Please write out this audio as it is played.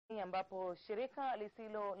ambapo shirika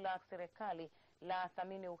lisilo la kiserikali la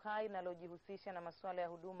Thamani Uhai linalojihusisha na masuala ya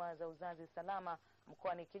huduma za uzazi salama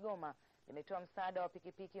mkoani Kigoma limetoa msaada wa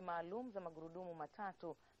pikipiki maalum za magurudumu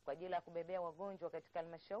matatu kwa ajili ya kubebea wagonjwa katika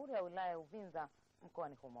halmashauri ya wilaya ya Uvinza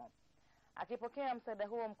mkoani humo. Akipokea msaada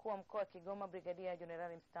huo, mkuu wa mkoa wa Kigoma Brigadia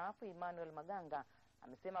Jenerali mstaafu Emmanuel Maganga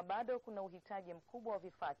amesema bado kuna uhitaji mkubwa wa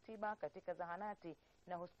vifaa tiba katika zahanati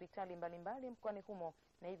na hospitali mbalimbali mkoani humo,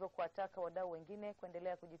 na hivyo kuwataka wadau wengine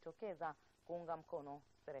kuendelea kujitokeza kuunga mkono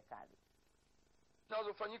serikali.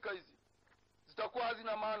 Zinazofanyika hizi zitakuwa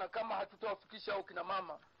hazina maana kama hatutawafikisha au kina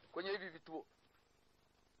mama kwenye hivi vituo,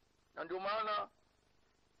 na ndio maana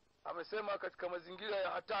amesema katika mazingira ya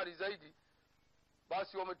hatari zaidi,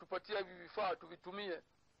 basi wametupatia hivi vifaa tuvitumie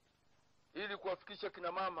ili kuwafikisha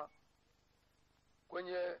kina mama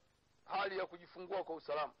kwenye hali ya kujifungua kwa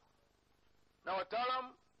usalama na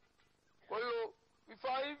wataalamu. Kwa hiyo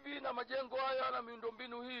vifaa hivi na majengo haya na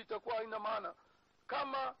miundombinu hii itakuwa haina maana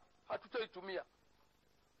kama hatutaitumia.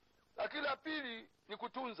 Lakini la pili ni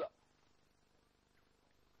kutunza.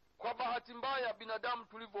 Kwa bahati mbaya, binadamu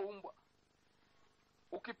tulivyoumbwa,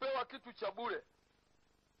 ukipewa kitu cha bure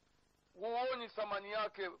huoni thamani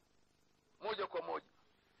yake moja kwa moja.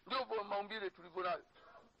 Ndio maumbile tulivyo nayo.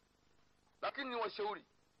 Lakini ni washauri,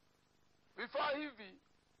 vifaa hivi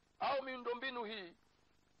au miundombinu hii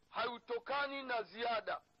haitokani na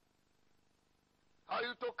ziada,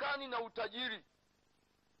 haitokani na utajiri,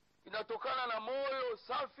 inatokana na moyo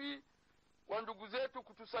safi wa ndugu zetu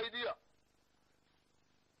kutusaidia.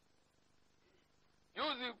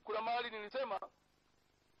 Juzi kuna mahali nilisema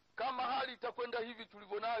kama hali itakwenda hivi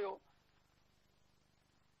tulivyo nayo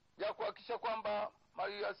ya kuhakikisha kwamba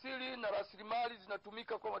mali asili na rasilimali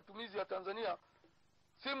zinatumika kwa matumizi ya Tanzania,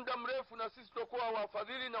 si muda mrefu na sisi tutakuwa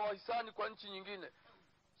wafadhili na wahisani kwa nchi nyingine.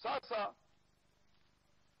 Sasa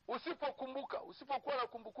usipokuwa na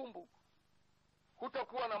kumbukumbu,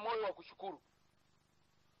 hutakuwa na moyo wa kushukuru.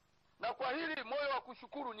 Na kwa hili moyo wa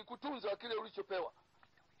kushukuru ni kutunza kile ulichopewa.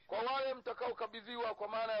 Kwa wale mtakaokabidhiwa kwa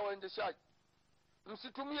maana ya waendeshaji,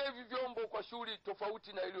 msitumie hivi vyombo kwa shughuli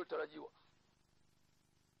tofauti na iliyotarajiwa.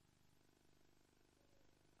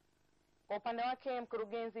 Kwa upande wake,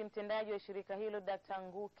 mkurugenzi mtendaji wa shirika hilo Dr.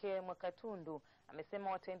 Nguke Mwakatundu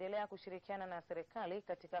amesema wataendelea kushirikiana na serikali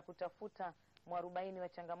katika kutafuta mwarobaini wa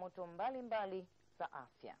changamoto mbalimbali za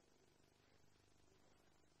afya.